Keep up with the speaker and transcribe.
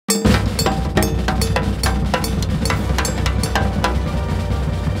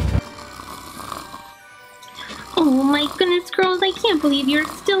I can't believe you're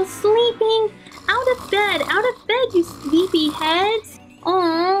still sleeping. Out of bed, you sleepy heads.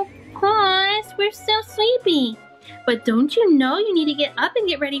 Oh, Posh, we're still sleepy. But don't you know you need to get up and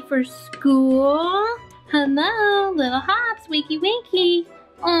get ready for school? Hello, little hops, wakey wakey.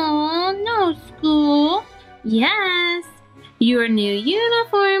 Oh, no school. Yes, your new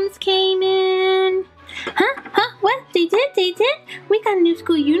uniforms came in. Huh? What? They did? We got new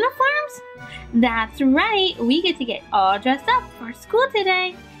school uniforms? That's right, we get to get all dressed up for school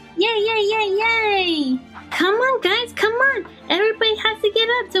today. Yay! Come on, guys, come on. Everybody has to get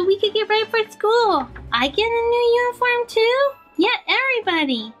up so we can get ready for school. I get a new uniform too? Yeah,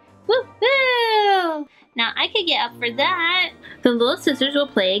 everybody. Woohoo! Now I could get up for that. The little sisters will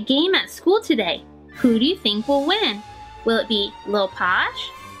play a game at school today. Who do you think will win? Will it be Lil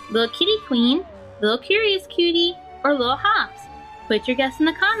Posh, Lil Kitty Queen, Lil Curious Cutie, or Lil Hops? Put your guess in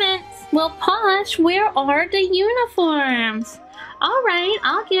the comments. Well, Posh, where are the uniforms? All right,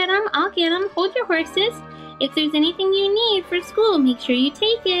 I'll get them. Hold your horses. If there's anything you need for school, make sure you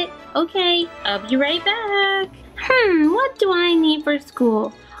take it. Okay, I'll be right back. What do I need for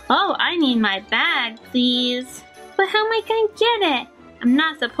school? Oh, I need my bag, please. But how am I gonna get it? I'm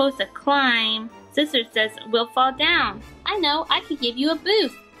not supposed to climb. Sister says we'll fall down. I know, I could give you a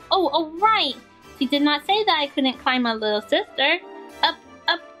boost. Oh, right. She did not say that I couldn't climb, my little sister.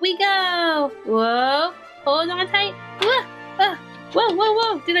 Up we go. Whoa, hold on tight.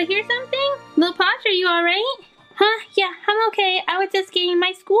 Whoa. Did I hear something? Lil Posh, are you alright? Huh? Yeah, I'm okay. I was just getting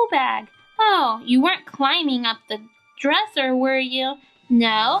my school bag. Oh, you weren't climbing up the dresser, were you?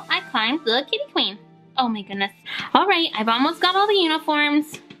 No, I climbed Lil Kitty Queen. Oh my goodness. Alright, I've almost got all the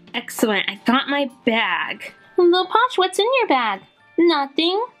uniforms. Excellent, I got my bag. Lil Posh, what's in your bag?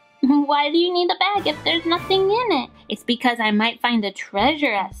 Nothing. Why do you need a bag if there's nothing in it? It's because I might find a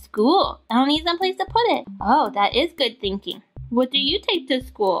treasure at school. I'll need some place to put it. Oh, that is good thinking. What do you take to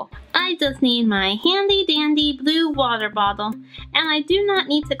school? I just need my handy dandy blue water bottle. And I do not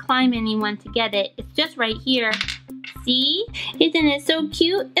need to climb anyone to get it. It's just right here. See? Isn't it so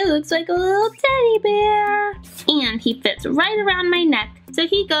cute? It looks like a little teddy bear. And he fits right around my neck. So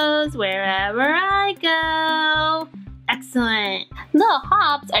he goes wherever I go. Excellent. Little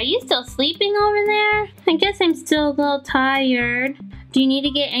Hops, are you still sleeping over there? I guess I'm still a little tired. Do you need to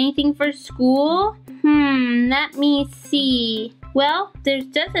get anything for school? Let me see. Well, there's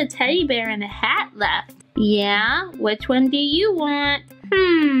just a teddy bear and a hat left. Yeah? Which one do you want?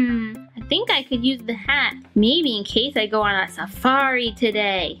 I think I could use the hat. Maybe in case I go on a safari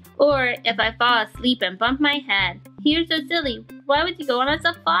today. Or if I fall asleep and bump my head. You're so silly. Why would you go on a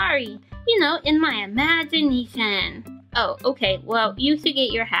safari? You know, in my imagination. Oh, okay. Well, you should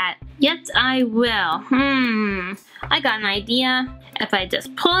get your hat. Yes, I will. I got an idea. If I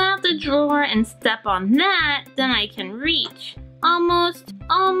just pull out the drawer and step on that, then I can reach. Almost.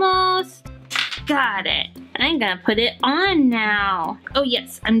 Got it. I'm gonna put it on now. Oh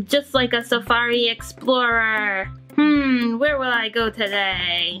yes, I'm just like a safari explorer. Where will I go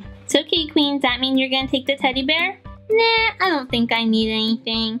today? It's okay, Queen. Does that mean you're gonna take the teddy bear? Nah, I don't think I need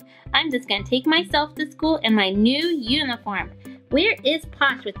anything. I'm just gonna take myself to school in my new uniform. Where is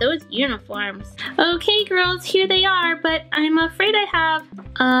Posh with those uniforms? Okay, girls, here they are, but I'm afraid I have,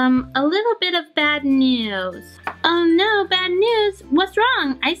 a little bit of bad news. Oh no, bad news? What's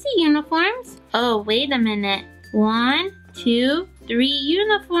wrong? I see uniforms. Oh, wait a minute. 1, 2, 3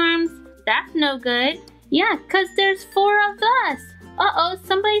 uniforms. That's no good. Yeah, 'cause there's 4 of us. Uh-oh,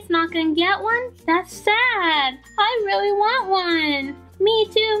 somebody's not gonna get one? That's sad. I really want one. Me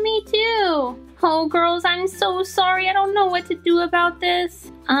too. Oh, girls, I'm so sorry. I don't know what to do about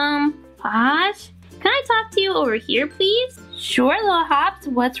this. Posh? Can I talk to you over here, please? Sure, Little Hops.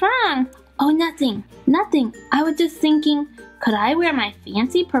 What's wrong? Oh, nothing. I was just thinking, could I wear my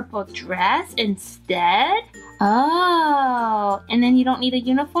fancy purple dress instead? Oh, and then you don't need a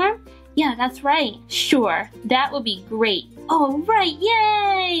uniform? Yeah, that's right. Sure, that would be great. Oh, right,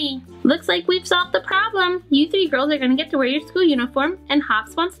 yay! Looks like we've solved the problem. You 3 girls are gonna get to wear your school uniform, and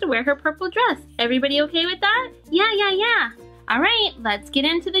Hops wants to wear her purple dress. Everybody okay with that? Yeah. All right, let's get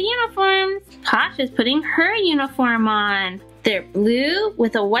into the uniforms. Posh is putting her uniform on. They're blue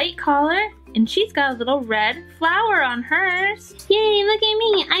with a white collar, and she's got a little red flower on hers. Yay, look at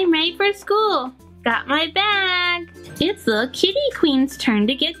me, I'm ready for school. Got my bag. It's Little Kitty Queen's turn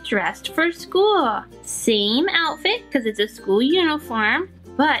to get dressed for school. Same outfit because it's a school uniform,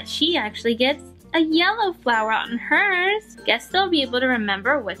 but she actually gets a yellow flower on hers. Guess they'll be able to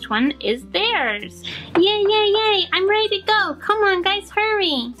remember which one is theirs. Yay, I'm ready to go. Come on, guys,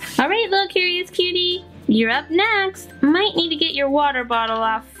 hurry. All right, Little Curious Cutie. you're up next. Might need to get your water bottle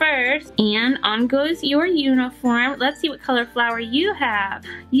off first. And on goes your uniform. Let's see what color flower you have.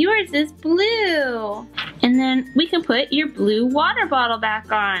 Yours is blue. And then we can put your blue water bottle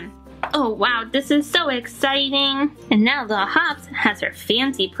back on. Oh wow, this is so exciting. And now Little Hops has her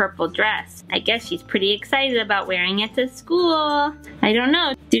fancy purple dress. I guess she's pretty excited about wearing it to school. I don't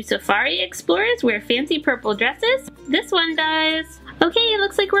know, do safari explorers wear fancy purple dresses? This one does. Okay, it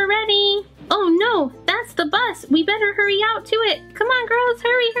looks like we're ready. Oh no, that's the bus. We better hurry out to it. Come on girls,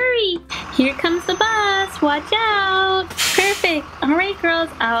 hurry, hurry. Here comes the bus, watch out. Perfect, all right girls,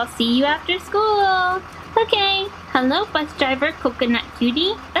 I'll see you after school. Okay, hello bus driver Coconut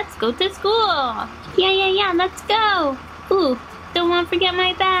Cutie. Let's go to school. Yeah, let's go. Ooh, don't want to forget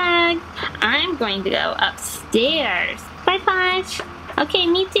my bag. I'm going to go upstairs. Bye, Posh. Okay,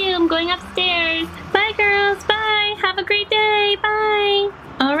 me too, I'm going upstairs. Bye girls, bye. Have a great day, bye.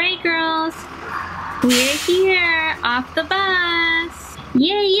 All right girls, we're here, off the bus.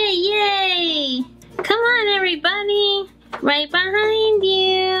 Yay. Come on everybody. Right behind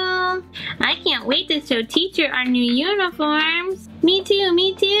you. I can't wait to show teacher our new uniforms. Me too.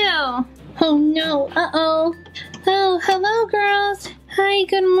 Oh no, uh-oh. Oh, hello girls. Hi,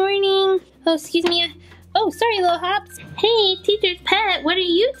 good morning. Oh, excuse me. Oh, sorry, Little Hops. Hey, teacher's pet, what are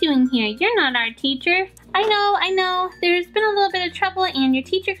you doing here? You're not our teacher. I know. There's been a little bit of trouble and your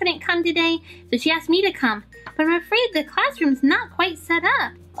teacher couldn't come today, so she asked me to come. But I'm afraid the classroom's not quite set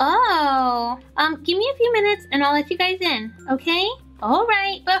up. Oh, give me a few minutes and I'll let you guys in, okay? All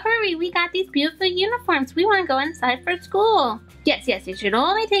right, but hurry, we got these beautiful uniforms. We want to go inside for school. Yes, it should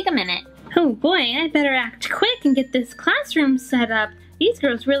only take a minute. Oh boy, I better act quick and get this classroom set up. These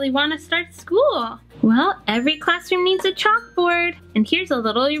girls really want to start school. Well, every classroom needs a chalkboard, and here's a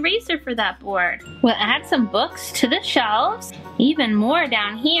little eraser for that board. We'll add some books to the shelves, even more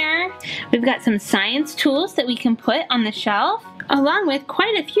down here. We've got some science tools that we can put on the shelf, along with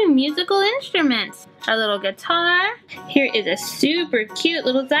quite a few musical instruments. A little guitar. Here is a super cute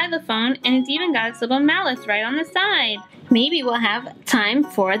little xylophone, and it's even got its little malice right on the side. Maybe we'll have time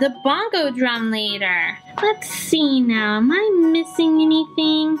for the bongo drum later. Let's see now, am I missing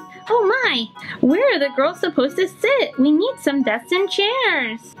anything? Oh my, where are the girls supposed to sit? We need some desks and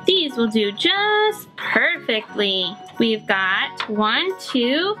chairs. These will do just perfectly. We've got 1,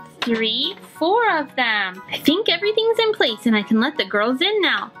 2, 3, 4 of them. I think everything's in place and I can let the girls in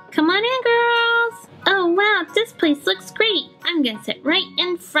now. Come on in, girls. Oh wow, this place looks great. I'm gonna sit right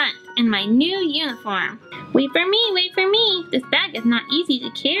in front in my new uniform. Wait for me. This bag is not easy to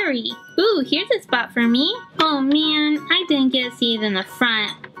carry. Ooh, here's a spot for me. Oh man, I didn't get a seat in the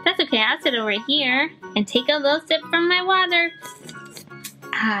front. That's okay, I'll sit over here and take a little sip from my water.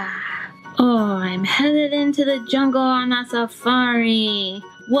 Oh, I'm headed into the jungle on a safari.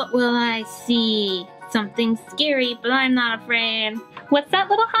 What will I see? Something scary, but I'm not afraid. What's that,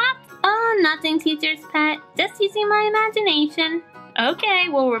 Little Hop? Oh, nothing, teacher's pet. Just using my imagination. Okay,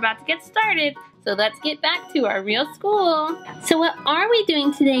 well, we're about to get started, so let's get back to our real school. So what are we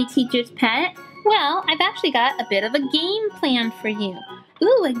doing today, teacher's pet? Well, I've actually got a bit of a game planned for you.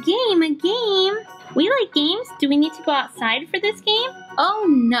 Ooh, a game. We like games. Do we need to go outside for this game? Oh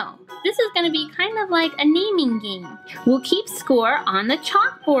no, this is going to be kind of like a naming game. We'll keep score on the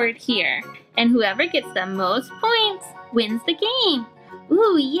chalkboard here, and whoever gets the most points wins the game.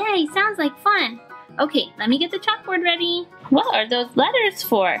 Ooh, yay, sounds like fun. Okay, let me get the chalkboard ready. What are those letters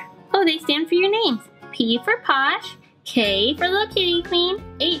for? Oh, they stand for your names. P for Posh, K for Little Kitty Queen,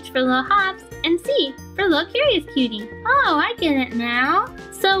 H for Little Hops, and C for Little Curious Cutie. Oh, I get it now.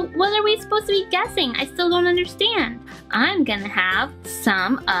 So what are we supposed to be guessing? I still don't understand. I'm gonna have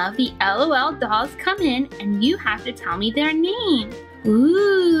some of the l.o.l dolls come in and you have to tell me their name.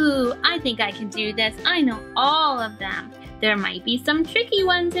 Ooh, I think I can do this. I know all of them. There might be some tricky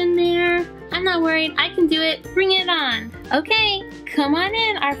ones in there. I'm not worried, I can do it. Bring it on. Okay, come on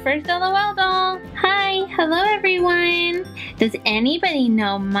in, our first l.o.l doll. Hi, hello everyone. Does anybody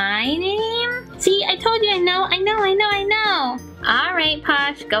know my name? See, I told you I know. All right,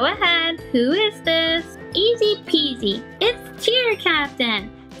 Posh, go ahead. Who is this? Easy peasy, it's Cheer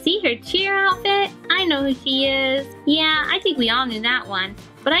Captain. See her cheer outfit? I know who she is. Yeah, I think we all knew that one.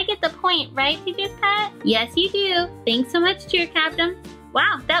 But I get the point, right, Teacher's Pet? Yes, you do. Thanks so much, Cheer Captain.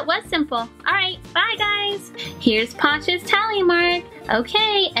 Wow, that was simple. All right, bye guys. Here's Posh's tally mark.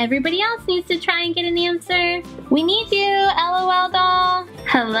 Okay, everybody else needs to try and get an answer. We need you, l.o.l doll.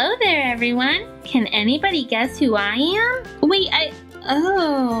 Hello there, everyone. Can anybody guess who I am? Wait,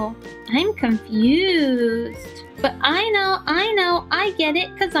 I'm confused. But I know, I get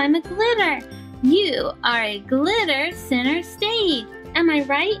it, because I'm a glitter. You are a glitter center stage. Am I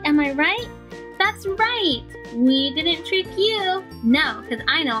right? that's right. We didn't trick you. No, because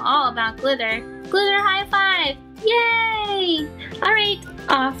I know all about glitter. Glitter high five. Yay! All right,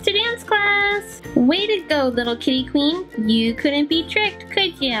 off to dance class. Way to go, little kitty queen. You couldn't be tricked,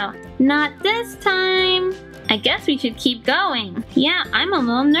 could you? Not this time. I guess we should keep going. Yeah, I'm a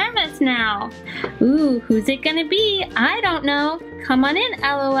little nervous now. Ooh, who's it gonna be? I don't know. Come on in,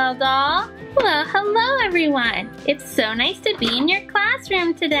 l.o.l doll. Well, hello everyone. It's so nice to be in your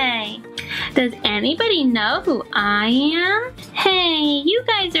classroom today. Does anybody know who I am? Hey, you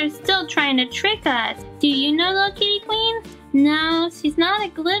guys are still trying to trick us. Do you know little kitty queen? No, she's not a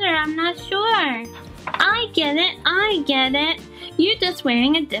glitter, I'm not sure. I get it. You're just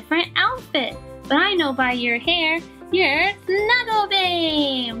wearing a different outfit. But I know by your hair, you're Snuggle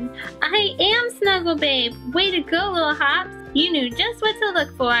Babe. I am Snuggle Babe. Way to go, little Hops. You knew just what to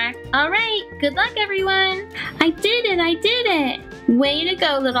look for. All right, good luck, everyone. I did it. Way to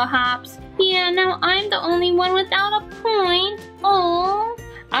go, little Hops. Yeah, now I'm the only one without a point. Oh.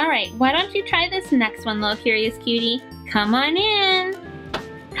 All right, why don't you try this next one, little curious cutie? Come on in.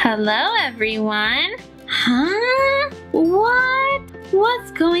 Hello, everyone. Huh? What?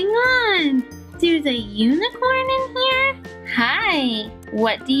 What's going on? There's a unicorn in here? Hi,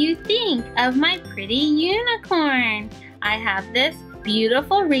 what do you think of my pretty unicorn? I have this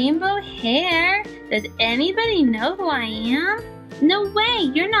beautiful rainbow hair. Does anybody know who I am? No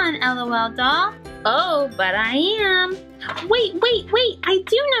way, you're not an l.o.l doll. Oh, but I am. Wait, I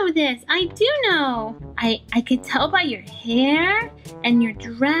do know this. I do know. I could tell by your hair and your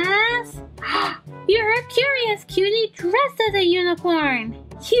dress. You're a curious cutie dressed as a unicorn.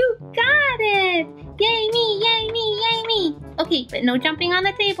 You got it! Yay me! Okay, but no jumping on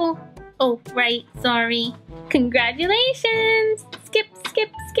the table. Oh, right, sorry. Congratulations! Skip.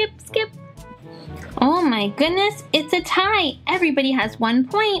 Oh my goodness, it's a tie. Everybody has 1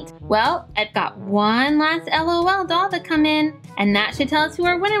 point. Well, I've got one last l.o.l doll to come in, and that should tell us who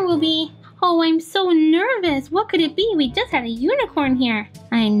our winner will be. Oh, I'm so nervous. What could it be? We just had a unicorn here.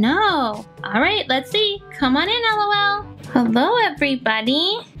 I know. All right, let's see. Come on in, l.o.l. Hello,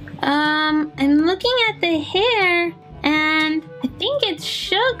 everybody. I'm looking at the hair, and I think it's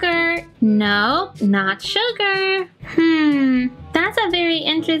Sugar. No, not Sugar. That's a very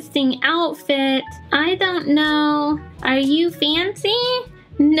interesting outfit. I don't know. Are you fancy?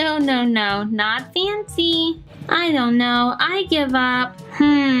 No, not fancy. I don't know. I give up.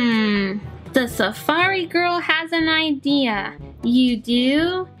 The Safari Girl has an idea. You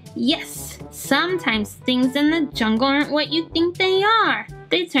do? Yes. Sometimes things in the jungle aren't what you think they are.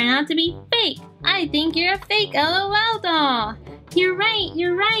 They turn out to be fake. I think you're a fake l.o.l doll. You're right.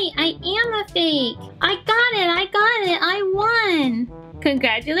 I am a fake. I got it. I won.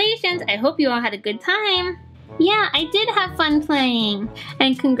 Congratulations. I hope you all had a good time. Yeah, I did have fun playing.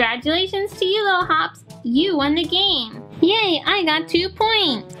 And congratulations to you, little Hops. You won the game. Yay, I got 2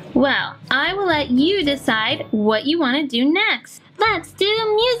 points. Well, I will let you decide what you want to do next. Let's do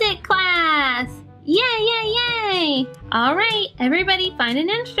music class. Yay! All right, everybody find an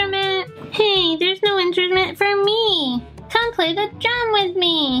instrument. Hey, there's no instrument for me. Come play the drum with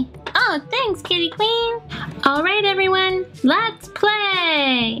me. Oh, thanks, Kitty Queen. All right, everyone, let's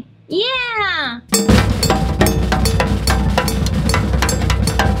play. Yeah!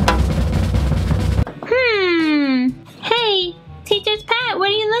 Hey, Teacher's Pet, what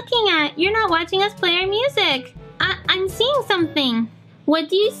are you looking at? You're not watching us play our music. I'm seeing something. What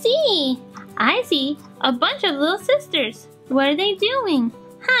do you see? I see a bunch of little sisters. What are they doing?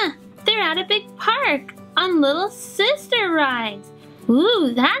 They're at a big park on little sister rides.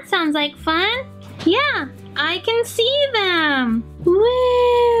 Ooh, that sounds like fun. Yeah, I can see them.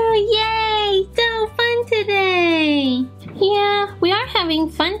 Woo, yay, so fun today. Yeah, we are having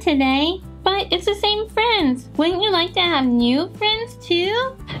fun today, but it's the same friends. Wouldn't you like to have new friends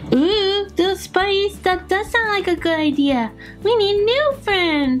too? Ooh, the spice, that does sound like a good idea. We need new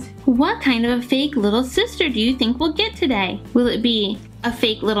friends. What kind of a fake little sister do you think we'll get today? Will it be a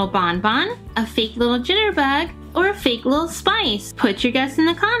fake little bonbon, a fake little jitterbug, or a fake little spice? Put your guess in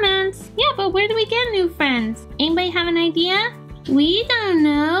the comments. Yeah, but where do we get new friends? Anybody have an idea? We don't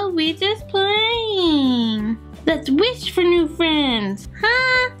know, we're just playing. Let's wish for new friends.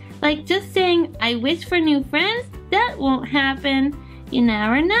 Like just saying, I wish for new friends? That won't happen. You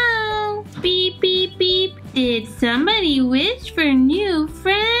never know. Beep, beep, beep. Did somebody wish for new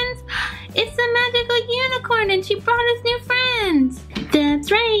friends? It's the magical unicorn and she brought us new friends.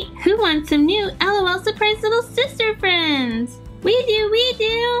 That's right. Who wants some new l.o.l surprise little sister friends? We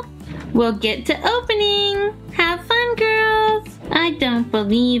do. We'll get to opening. Have fun, girls. I don't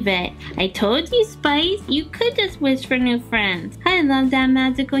believe it. I told you, Spice, you could just wish for new friends. I love that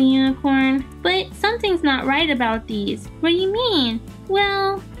magical unicorn. But something's not right about these. What do you mean?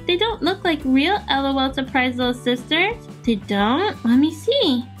 Well, they don't look like real l.o.l surprise little sisters. They don't? Let me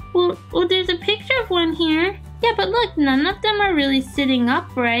see. Well, there's a picture of one here. Yeah, but look, none of them are really sitting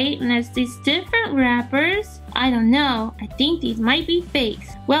upright, and there's these different wrappers. I don't know. I think these might be fakes.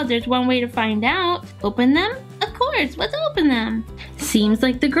 Well, there's one way to find out. Open them? Of course, let's open them. Seems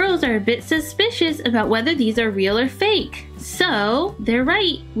like the girls are a bit suspicious about whether these are real or fake. So, they're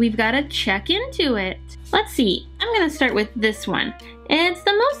right. We've got to check into it. Let's see. I'm going to start with this one. It's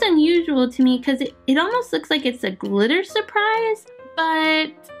the most unusual to me because it almost looks like it's a glitter surprise.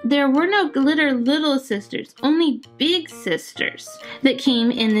 But there were no glitter little sisters, only big sisters that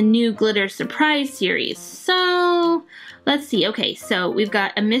came in the new glitter surprise series. So let's see. Okay, so we've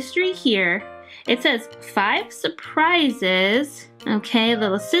got a mystery here. It says 5 surprises. Okay,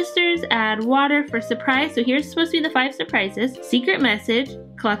 little sisters add water for surprise. So here's supposed to be the 5 surprises. Secret message,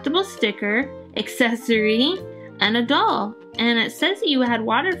 collectible sticker, accessory, and a doll. And it says that you add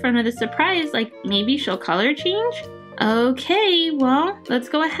water in front of the surprise, like maybe she'll color change. Okay, well, let's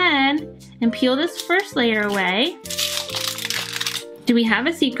go ahead and peel this first layer away. Do we have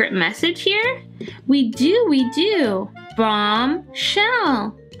a secret message here? We do.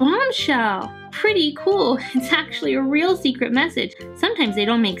 Bombshell. Bombshell. Pretty cool. It's actually a real secret message. Sometimes they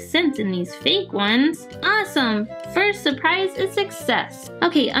don't make sense in these fake ones. Awesome. First surprise is success.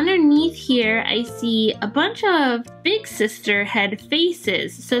 Okay, underneath here I see a bunch of big sister head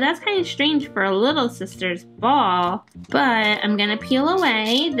faces. So that's kind of strange for a little sister's ball. But I'm gonna peel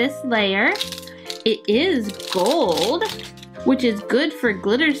away this layer. It is gold, which is good for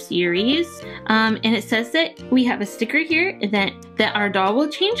glitter series. And it says that we have a sticker here that our doll will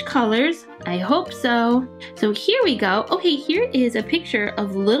change colors. I hope so. So here we go. Okay, here is a picture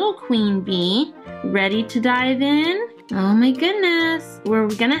of little Queen Bee ready to dive in. Oh my goodness. We're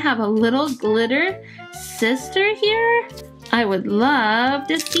gonna have a little glitter sister here. I would love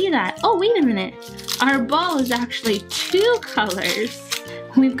to see that. Oh, wait a minute. Our ball is actually 2 colors.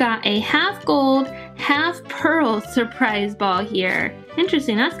 We've got a half gold, half pearl surprise ball here.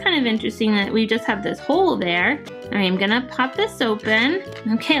 Interesting. That's kind of interesting that we just have this hole there. All right, I'm gonna pop this open.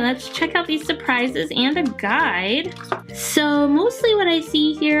 Okay, let's check out these surprises and a guide. So mostly what I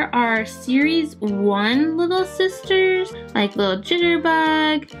see here are series 1 little sisters, like little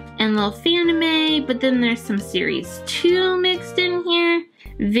Jitterbug and little Fanime, but then there's some series 2 mixed in here.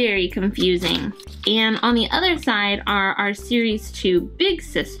 Very confusing. And on the other side are our series 2 big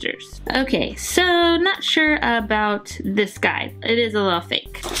sisters. Okay, so not sure about this guide. It is a little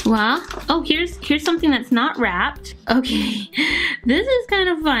fake. Well, oh, here's something that's not wrapped. Okay, this is kind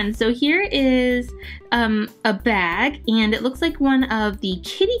of fun. So here is a bag, and it looks like one of the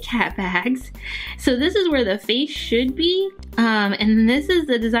kitty cat bags. So this is where the face should be, and this is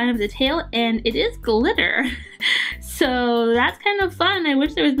the design of the tail, and it is glitter. So that's kind of fun. I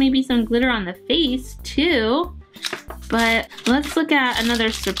wish there was maybe some glitter on the face too. But let's look at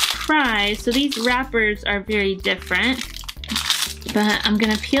another surprise. So these wrappers are very different. But I'm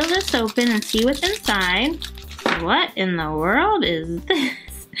gonna peel this open and see what's inside. What in the world is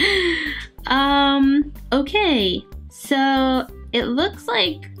this? Okay, so it looks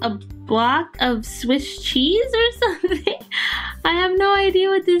like a block of Swiss cheese or something. I have no idea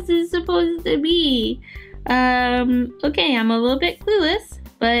what this is supposed to be. Okay, I'm a little bit clueless,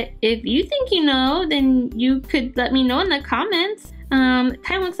 but if you think you know, then you could let me know in the comments. It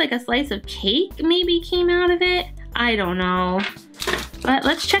kind of looks like a slice of cake maybe came out of it. I don't know. But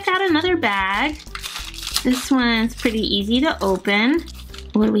let's check out another bag. This one's pretty easy to open.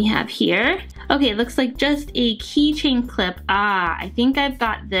 What do we have here? Okay, it looks like just a keychain clip. Ah, I think I've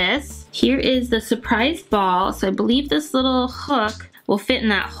got this. Here is the surprise ball. So I believe this little hook will fit in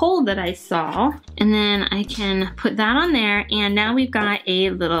that hole that I saw. And then I can put that on there. And now we've got a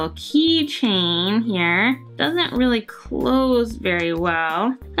little keychain here. Doesn't really close very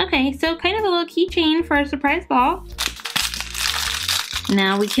well. Okay, so kind of a little keychain for our surprise ball.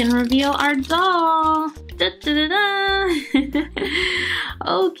 Now we can reveal our doll. Da, da, da, da.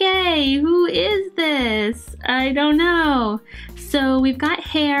 Okay, who is this? I don't know. So we've got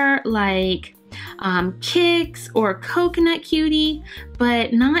hair like Kicks or Coconut Cutie,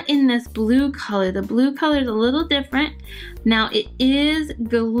 but not in this blue color. The blue color is a little different. Now it is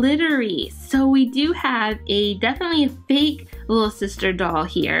glittery, so we do have definitely a fake little sister doll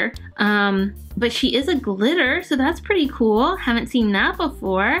here. But she is a glitter, so that's pretty cool. Haven't seen that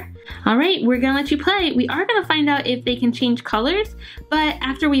before. All right, we're gonna let you play. We are gonna find out if they can change colors, but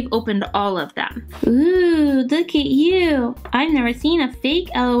after we've opened all of them. Ooh, look at you. I've never seen a fake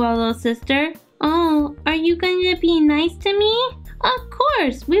l.o.l little sister. Oh, are you gonna be nice to me? Of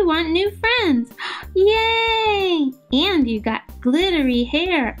course, we want new friends. Yay! And you got glittery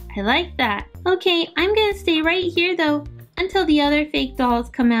hair. I like that. Okay, I'm gonna stay right here though until the other fake dolls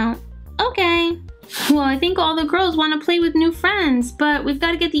come out. Okay. Well, I think all the girls want to play with new friends, but we've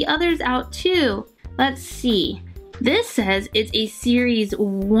got to get the others out too. Let's see. This says it's a Series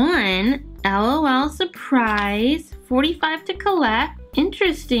 1 l.o.l surprise, 45 to collect.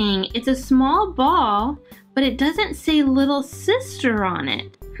 Interesting. It's a small ball, but it doesn't say little sister on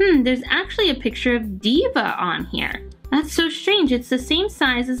it. There's actually a picture of Diva on here. That's so strange. It's the same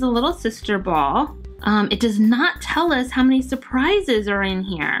size as the little sister ball. It does not tell us how many surprises are in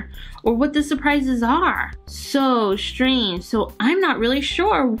here or what the surprises are. So strange. So I'm not really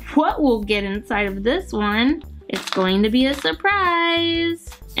sure what we'll get inside of this one. It's going to be a surprise.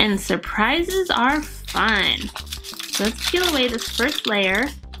 And surprises are fun. So let's peel away this first layer.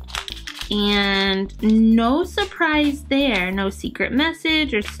 And no surprise there. No secret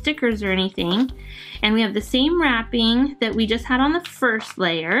message or stickers or anything. And we have the same wrapping that we just had on the first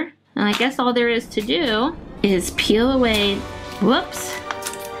layer. And I guess all there is to do is peel away, whoops,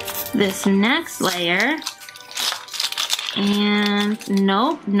 this next layer. And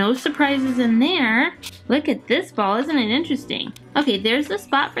nope, no surprises in there. Look at this ball, isn't it interesting? Okay, there's the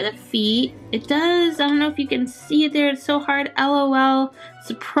spot for the feet. It does, I don't know if you can see it there, it's so hard, l.o.l,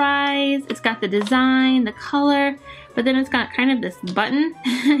 surprise. It's got the design, the color, but then it's got kind of this button,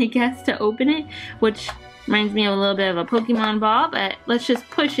 I guess, to open it, which reminds me of a little bit of a Pokemon ball, but let's just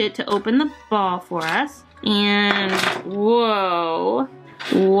push it to open the ball for us. And whoa,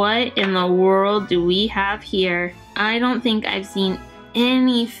 what in the world do we have here? I don't think I've seen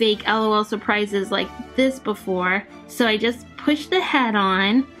any fake l.o.l surprises like this before. So I just pushed the head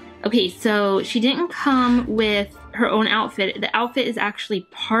on. Okay, so she didn't come with her own outfit. The outfit is actually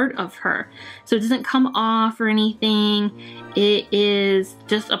part of her. So it doesn't come off or anything. It is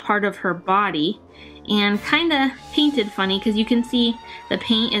just a part of her body. And kind of painted funny because you can see the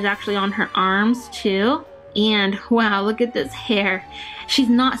paint is actually on her arms too. And wow, look at this hair. She's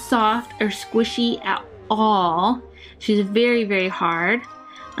not soft or squishy at all. She's very, very hard.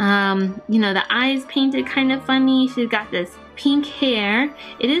 You know, the eyes painted kind of funny. She's got this pink hair.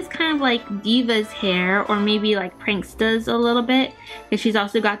 It is kind of like Diva's hair, or maybe like Pranksta's a little bit, because she's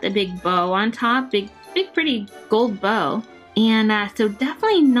also got the big bow on top, big pretty gold bow. And so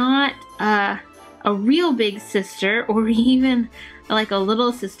definitely not a real big sister or even like a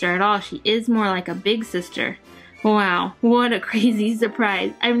little sister at all. She is more like a big sister. Wow, what a crazy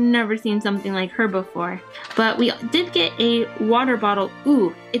surprise. I've never seen something like her before. But we did get a water bottle.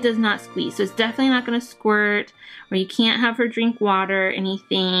 Ooh, it does not squeeze, so it's definitely not going to squirt, or you can't have her drink water or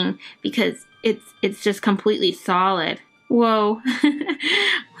anything because it's just completely solid. Whoa,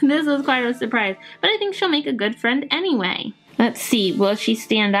 this was quite a surprise. But I think she'll make a good friend anyway. Let's see, will she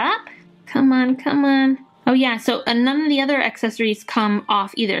stand up? Come on, come on. Oh yeah, so none of the other accessories come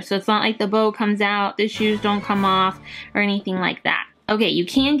off either. So it's not like the bow comes out, the shoes don't come off, or anything like that. Okay, you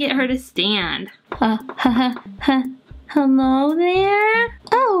can get her to stand. Hello there?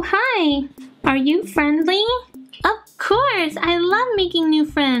 Oh, hi. Are you friendly? Of course, I love making new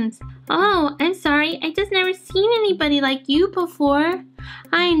friends. Oh, I'm sorry, I just never seen anybody like you before.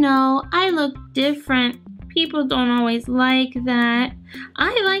 I know, I look different. People don't always like that.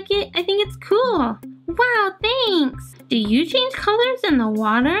 I like it, I think it's cool. Wow, thanks. Do you change colors in the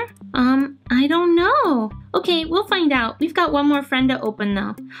water? I don't know. Okay, we'll find out. We've got one more friend to open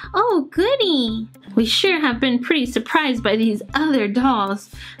though. Oh, goody. We sure have been pretty surprised by these other dolls.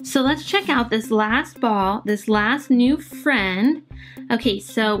 So let's check out this last ball, this last new friend. Okay,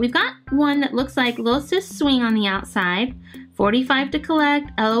 so we've got one that looks like Little Sis Swing on the outside. 45 to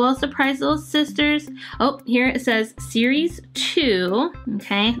collect, l.o.l surprise little sisters. Oh, here it says Series 2.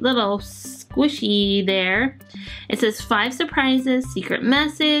 Okay, little squishy there. It says 5 surprises, secret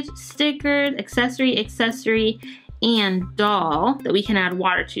message, stickers, accessory, and doll that we can add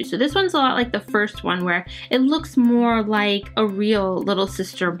water to. So this one's a lot like the first one where it looks more like a real little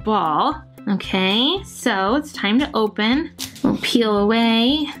sister ball. Okay, so it's time to open. We'll peel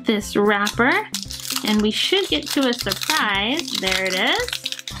away this wrapper and we should get to a surprise. There it is.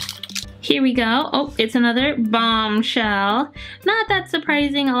 Here we go. Oh, it's another bombshell. Not that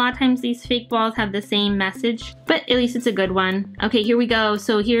surprising. A lot of times these fake balls have the same message, but at least it's a good one. Okay, here we go.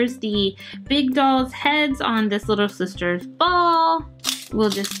 So here's the big doll's heads on this little sister's ball. We'll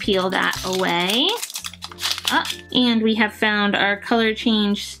just peel that away. And we have found our color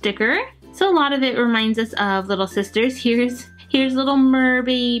change sticker. So a lot of it reminds us of little sisters. Here's little mer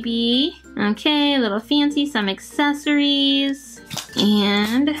baby. Okay, a little fancy, some accessories.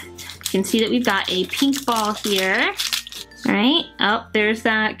 And you can see that we've got a pink ball here. All right, oh, there's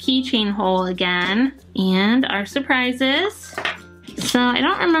that keychain hole again. And our surprises. So I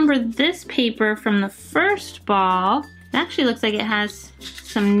don't remember this paper from the first ball. It actually looks like it has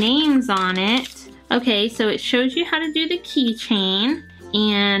some names on it. Okay, so it shows you how to do the keychain.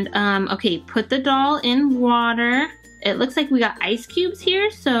 And, okay, put the doll in water. It looks like we got ice cubes here,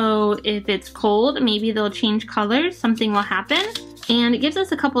 so if it's cold, maybe they'll change colors, something will happen. And it gives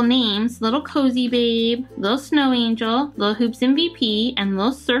us a couple names, Little Cozy Babe, Little Snow Angel, Little Hoops MVP, and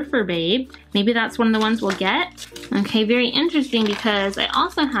Little Surfer Babe. Maybe that's one of the ones we'll get. Okay, very interesting because I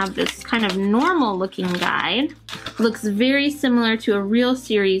also have this kind of normal looking guide. Looks very similar to a real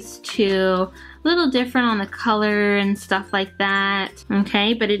series too. A little different on the color and stuff like that.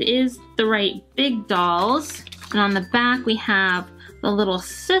 Okay, but it is the right big dolls. And on the back we have the little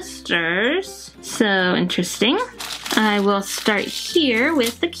sisters. So interesting. I will start here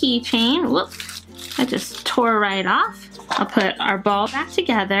with the keychain. Whoops, I just tore right off. I'll put our ball back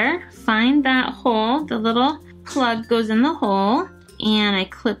together, find that hole, the little plug goes in the hole, and I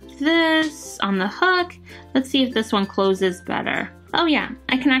clip this on the hook. Let's see if this one closes better. Oh yeah,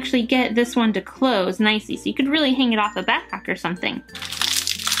 I can actually get this one to close nicely, so you could really hang it off a backpack or something.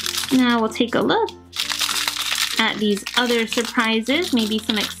 Now we'll take a look at these other surprises, maybe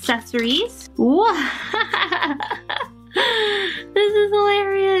some accessories. Whoa! This is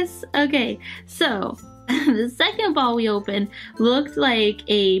hilarious. Okay, so the second ball we opened looked like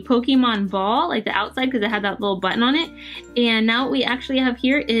a Pokemon ball, like the outside, because it had that little button on it. And now what we actually have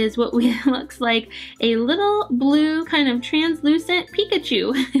here is what looks like a little blue kind of translucent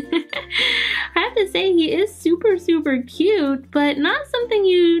Pikachu. I have to say he is super, super cute, but not something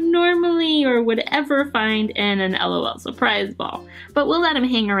you normally or would ever find in an l.o.l. surprise ball. But we'll let him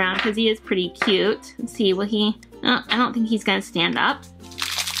hang around because he is pretty cute. Let's see, will he? Oh, I don't think he's gonna stand up.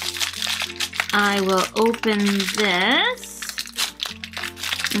 I will open this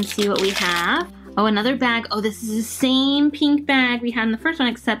and see what we have. Oh, another bag. Oh, this is the same pink bag we had in the first one,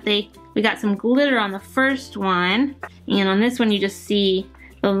 except we got some glitter on the first one. And on this one, you just see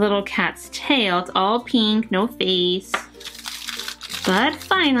the little cat's tail. It's all pink, no face. But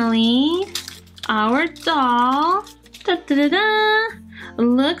finally, our doll, da-da-da-da,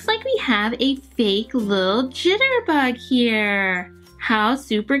 looks like we have a fake little jitterbug here. How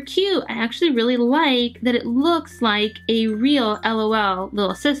super cute. I actually really like that it looks like a real l.o.l.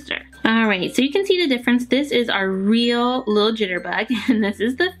 little sister. Alright, so you can see the difference. This is our real little jitterbug, and this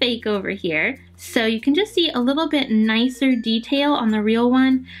is the fake over here. So you can just see a little bit nicer detail on the real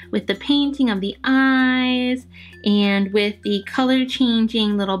one with the painting of the eyes and with the color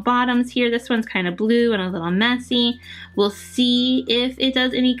changing little bottoms here. This one's kind of blue and a little messy. We'll see if it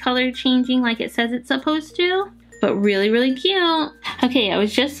does any color changing like it says it's supposed to. But really, really cute. Okay, I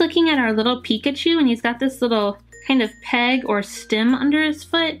was just looking at our little Pikachu, and he's got this little kind of peg or stem under his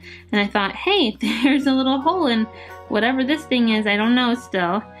foot, and I thought, hey, there's a little hole in whatever this thing is. I don't know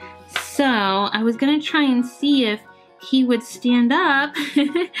still. So I was gonna try and see if he would stand up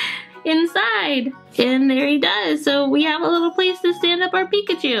inside, and there he does. So we have a little place to stand up our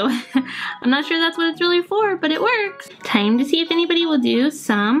Pikachu. I'm not sure that's what it's really for, but it works. Time to see if anybody will do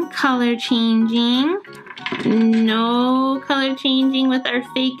some color changing. No color changing with our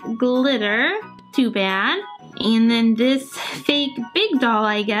fake glitter. Too bad. And then this fake big doll,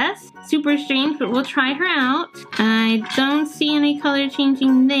 I guess. Super strange, but we'll try her out. I don't see any color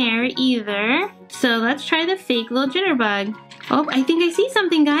changing there either. So let's try the fake little jitterbug. Oh, I think I see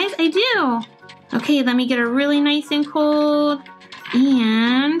something, guys. I do. Okay, let me get her really nice and cold.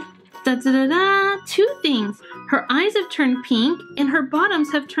 And da-da-da-da, two things. Her eyes have turned pink and her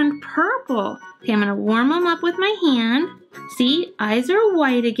bottoms have turned purple. Okay, I'm gonna warm them up with my hand. See, eyes are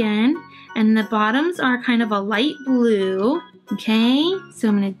white again, and the bottoms are kind of a light blue. Okay, so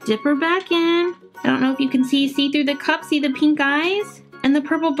I'm gonna dip her back in. I don't know if you can see through the cup, see the pink eyes and the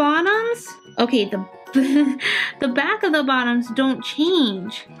purple bottoms? Okay, the back of the bottoms don't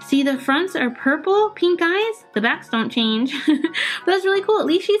change. See, the fronts are purple, pink eyes. The backs don't change. But that's really cool. At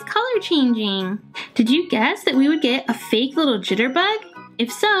least she's color changing. Did you guess that we would get a fake little jitterbug?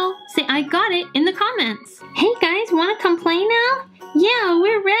 If so, say I got it in the comments. Hey guys, wanna come play now? Yeah,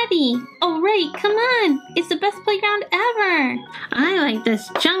 we're ready. All right, come on. It's the best playground ever. I like this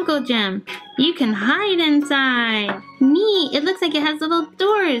jungle gym. You can hide inside. Neat. It looks like it has little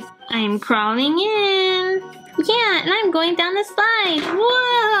doors. I'm crawling in. Yeah, and I'm going down the slide.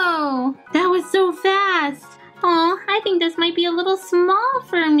 Whoa! That was so fast. Oh, I think this might be a little small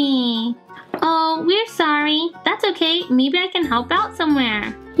for me. Oh, we're sorry. That's okay. Maybe I can help out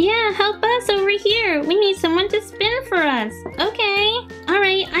somewhere. Yeah, help us over here. We need someone to spin for us. Okay.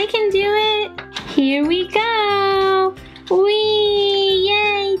 Alright, I can do it. Here we go. Whee!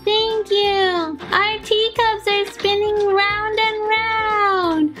 Yay, thank you. Our teacups are spinning round and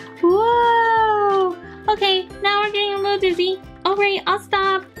round. Whoa! Okay, now we're getting a little dizzy. Alright, I'll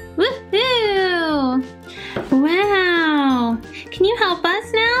stop. Woohoo! Wow! Can you help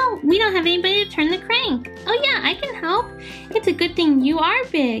us now? We don't have anybody to turn the crank. Oh yeah, I can help. It's a good thing you are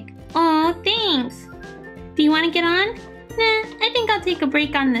big. Aw, thanks. Do you want to get on? Nah, I think I'll take a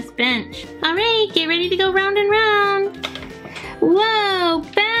break on this bench. Alright, get ready to go round and round. Whoa,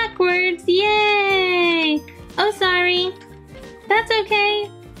 backwards, yay! Oh, sorry. That's okay.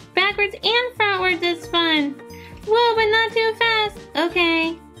 Backwards and frontwards is fun. Whoa, but not too fast.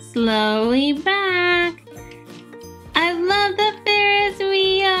 Okay, slowly back. I love the Ferris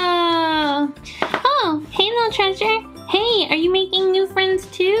wheel. Oh, hey little treasure. Hey, are you making new friends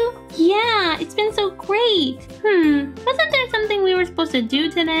too? Yeah, it's been so great. Wasn't there something we were supposed to do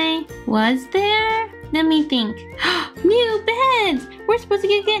today? Was there? Let me think. New beds! We're supposed to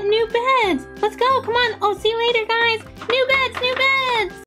get new beds. Let's go, come on. Oh, see you later, guys. New